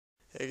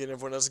Hey again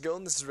everyone, how's it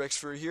going? This is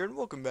rexfurry here, and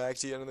welcome back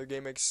to yet another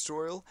GameX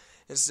tutorial.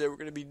 And today what we're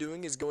going to be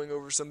doing is going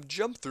over some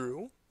jump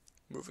through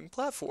moving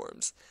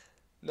platforms.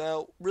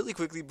 Now, really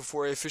quickly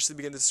before I officially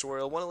begin this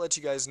tutorial, I want to let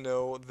you guys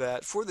know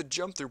that for the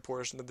jump through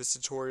portion of this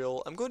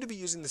tutorial, I'm going to be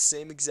using the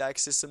same exact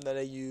system that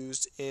I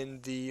used in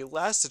the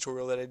last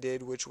tutorial that I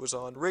did, which was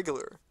on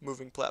regular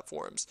moving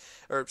platforms,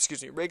 or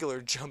excuse me, regular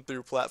jump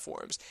through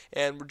platforms.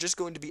 And we're just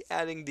going to be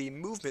adding the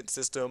movement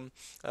system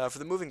for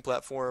the moving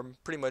platform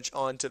pretty much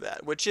onto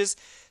that, which is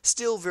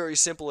still very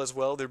simple as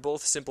well. They're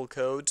both simple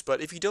codes,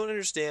 but if you don't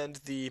understand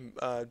the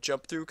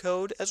jump through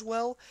code as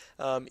well,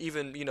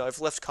 even,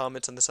 I've left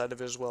comments on the side of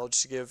it as well,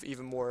 just to give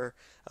even more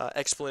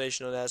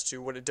explanation on as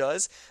to what it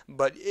does.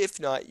 But if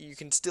not, you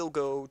can still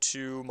go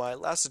to my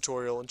last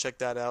tutorial and check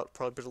that out.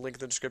 Probably put a link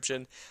in the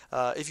description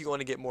if you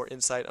want to get more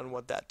insight on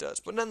what that does.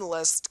 But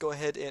nonetheless, let's go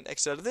ahead and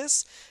exit out of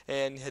this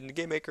and head into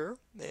GameMaker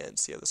and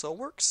see how this all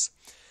works.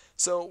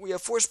 So we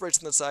have 4 sprites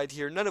on the side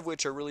here, none of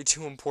which are really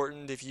too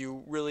important. If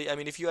you really,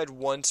 if you had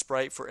one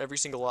sprite for every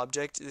single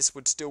object, this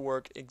would still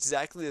work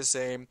exactly the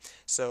same.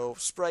 So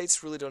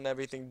sprites really don't have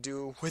anything to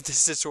do with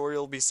this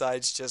tutorial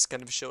besides just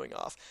kind of showing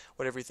off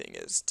what everything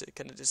is to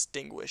kind of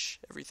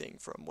distinguish everything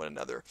from one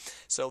another.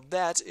 So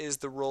that is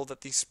the role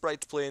that the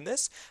sprites play in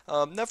this.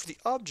 Now for the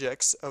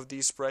objects of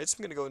these sprites,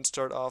 I'm going to go and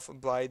start off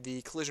by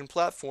the collision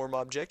platform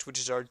object, which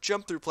is our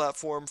jump through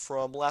platform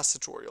from last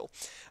tutorial.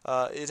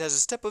 It has a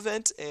step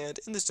event, and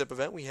in the step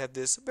event we have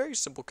this very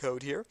simple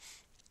code here.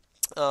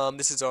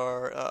 This is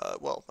our,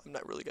 well, I'm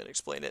not really going to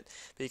explain it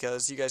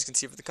because you guys can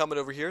see from the comment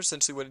over here,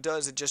 essentially what it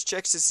does, it just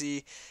checks to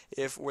see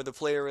if where the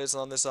player is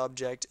on this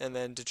object and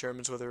then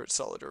determines whether it's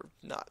solid or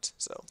not.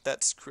 So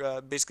that's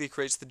basically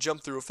creates the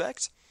jump through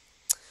effect.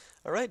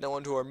 Alright, now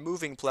onto our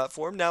moving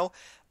platform. Now,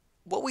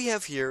 what we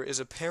have here is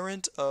a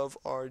parent of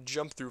our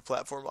jump through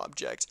platform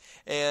object,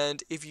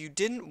 and if you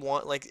didn't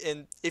want,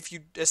 if you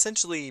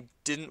essentially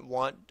didn't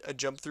want a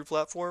jump through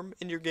platform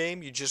in your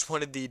game, you just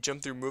wanted the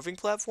jump through moving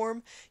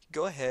platform,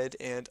 go ahead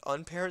and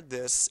unparent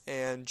this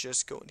and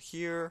just go in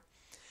here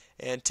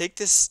and take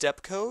this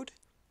step code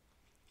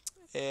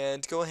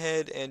and go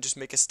ahead and just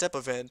make a step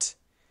event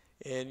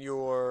in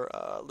your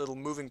little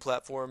moving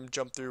platform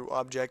jump through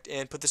object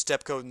and put the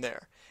step code in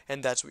there,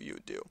 and that's what you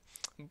would do.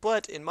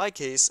 But in my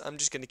case, I'm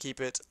just going to keep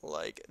it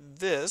like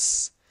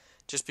this,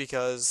 just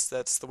because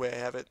that's the way I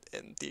have it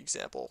in the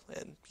example,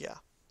 and yeah.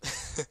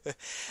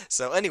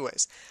 So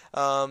anyways,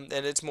 and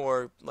it's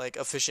more like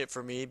efficient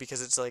for me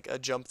because it's like a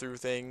jump through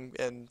thing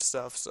and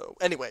stuff. So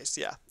anyways,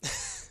 yeah.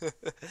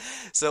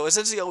 So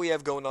essentially all we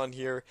have going on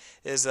here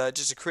is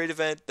just a create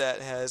event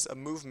that has a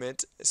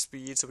movement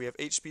speed. So we have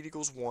h speed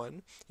equals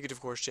 1. You could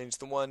of course change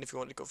the 1 if you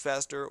want to go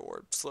faster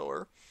or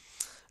slower.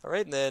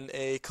 Alright, and then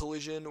a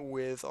collision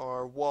with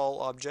our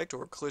wall object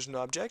or collision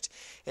object,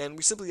 and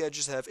we simply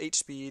just have h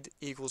speed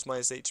equals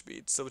minus h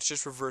speed, so it's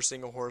just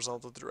reversing a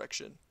horizontal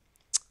direction.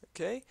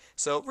 Okay,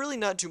 so really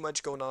not too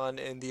much going on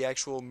in the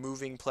actual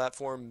moving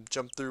platform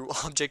jump through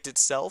object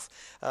itself,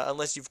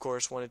 unless you of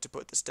course wanted to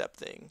put the step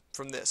thing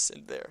from this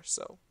in there,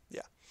 so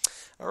yeah.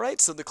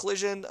 Alright, so the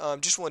collision,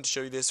 just wanted to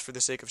show you this for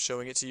the sake of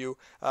showing it to you.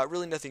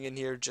 Really nothing in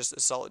here, just a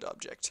solid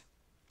object.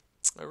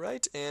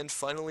 Alright, and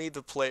finally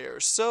the player.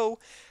 So,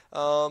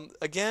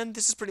 again,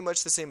 this is pretty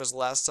much the same as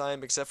last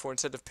time, except for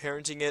instead of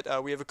parenting it,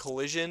 we have a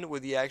collision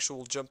with the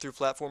actual jump-through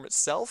platform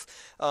itself.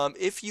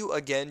 If you,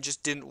 again,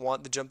 just didn't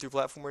want the jump-through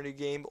platform in your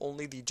game,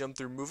 only the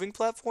jump-through moving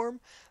platform,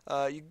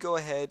 you go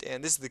ahead,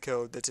 and this is the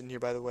code that's in here,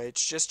 by the way.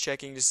 It's just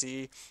checking to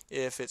see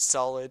if it's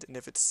solid, and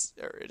if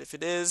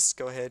it is,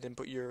 go ahead and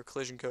put your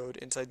collision code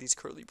inside these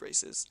curly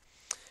braces.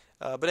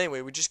 But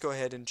anyway, we just go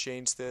ahead and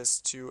change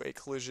this to a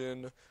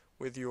collision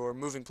with your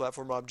moving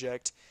platform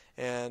object,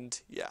 and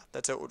yeah,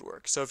 that's how it would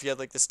work. So if you had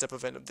like the step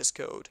event of this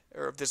code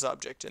or of this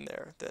object in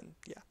there, then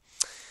yeah.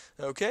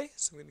 Okay,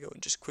 so I'm gonna go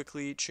and just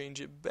quickly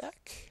change it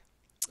back.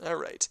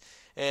 Alright,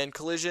 and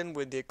collision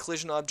with the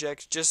collision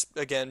object, just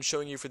again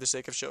showing you for the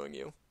sake of showing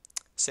you.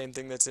 Same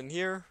thing that's in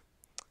here,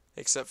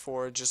 except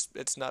for just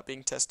it's not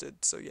being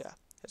tested, so yeah,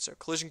 that's our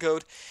collision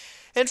code.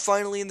 And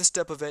finally, in the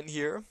step event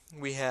here,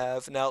 we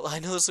have, now I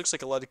know this looks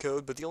like a lot of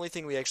code, but the only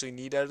thing we actually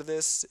need out of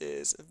this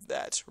is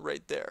that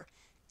right there.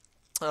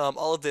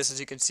 All of this, as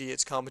you can see,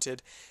 it's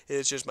commented.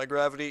 It's just my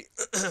gravity,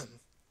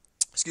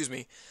 excuse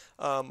me,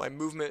 my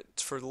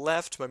movement for the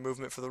left, my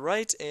movement for the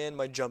right, and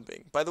my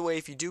jumping. By the way,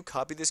 if you do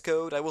copy this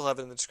code, I will have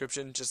it in the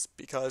description just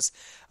because,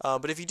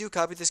 but if you do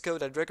copy this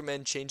code, I'd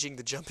recommend changing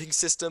the jumping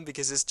system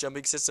because this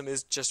jumping system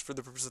is just for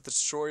the purpose of the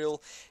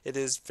tutorial. It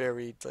is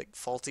very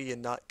faulty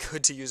and not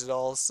good to use at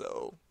all,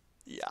 so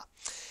yeah.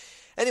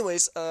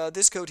 Anyways,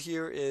 this code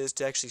here is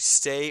to actually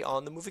stay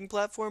on the moving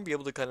platform, be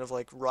able to kind of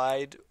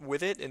ride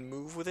with it and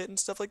move with it and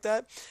stuff like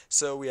that.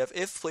 So we have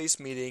if place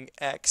meeting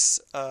x,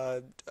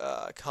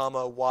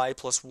 comma y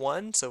plus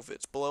 1, so if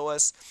it's below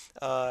us,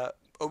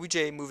 obj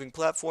moving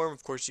platform,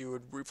 of course you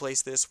would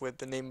replace this with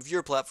the name of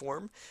your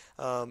platform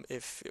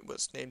if it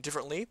was named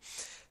differently.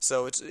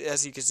 So it's,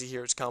 as you can see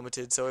here, it's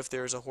commented, so if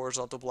there's a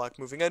horizontal block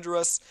moving under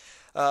us,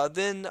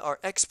 then our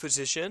x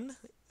position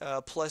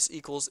plus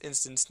equals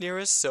instance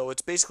nearest. So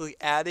it's basically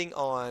adding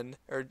on,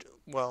 or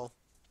well,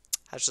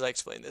 how should I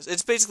explain this?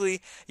 It's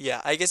basically,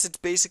 yeah, I guess it's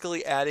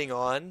basically adding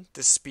on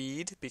the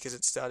speed, because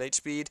it's .h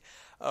speed,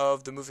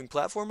 of the moving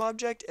platform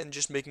object and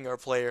just making our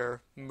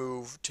player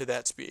move to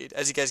that speed.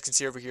 As you guys can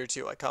see over here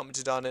too, I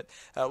commented on it.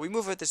 We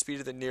move at the speed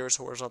of the nearest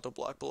horizontal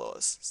block below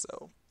us.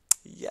 So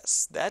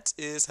yes, that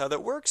is how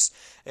that works,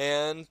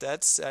 and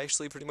that's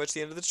actually pretty much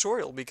the end of the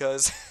tutorial,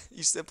 because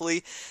you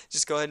simply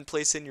just go ahead and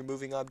place in your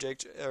moving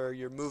object, or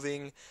your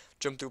moving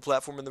jump through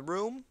platform in the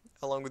room,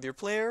 along with your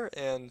player,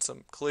 and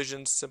some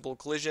collisions, simple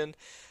collision.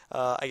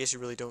 I guess you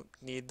really don't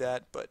need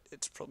that, but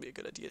it's probably a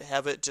good idea to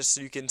have it, just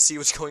so you can see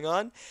what's going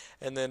on,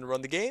 and then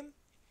run the game,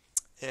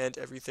 and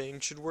everything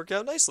should work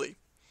out nicely.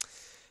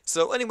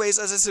 So anyways,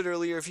 as I said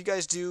earlier, if you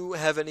guys do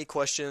have any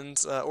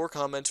questions or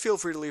comments, feel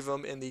free to leave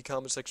them in the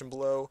comment section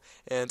below,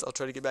 and I'll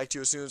try to get back to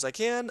you as soon as I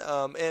can.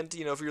 And,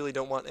 if you really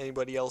don't want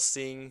anybody else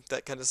seeing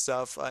that kind of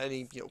stuff,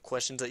 any,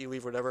 questions that you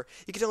leave or whatever,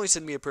 you can always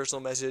send me a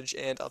personal message,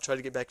 and I'll try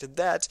to get back to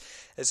that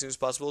as soon as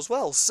possible as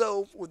well.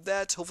 So with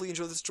that, hopefully you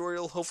enjoyed this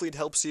tutorial, hopefully it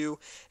helps you,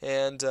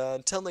 and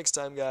until next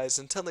time, guys,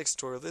 until next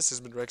tutorial, this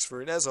has been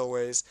rexfurry, and as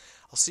always,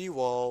 I'll see you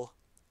all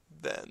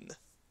then.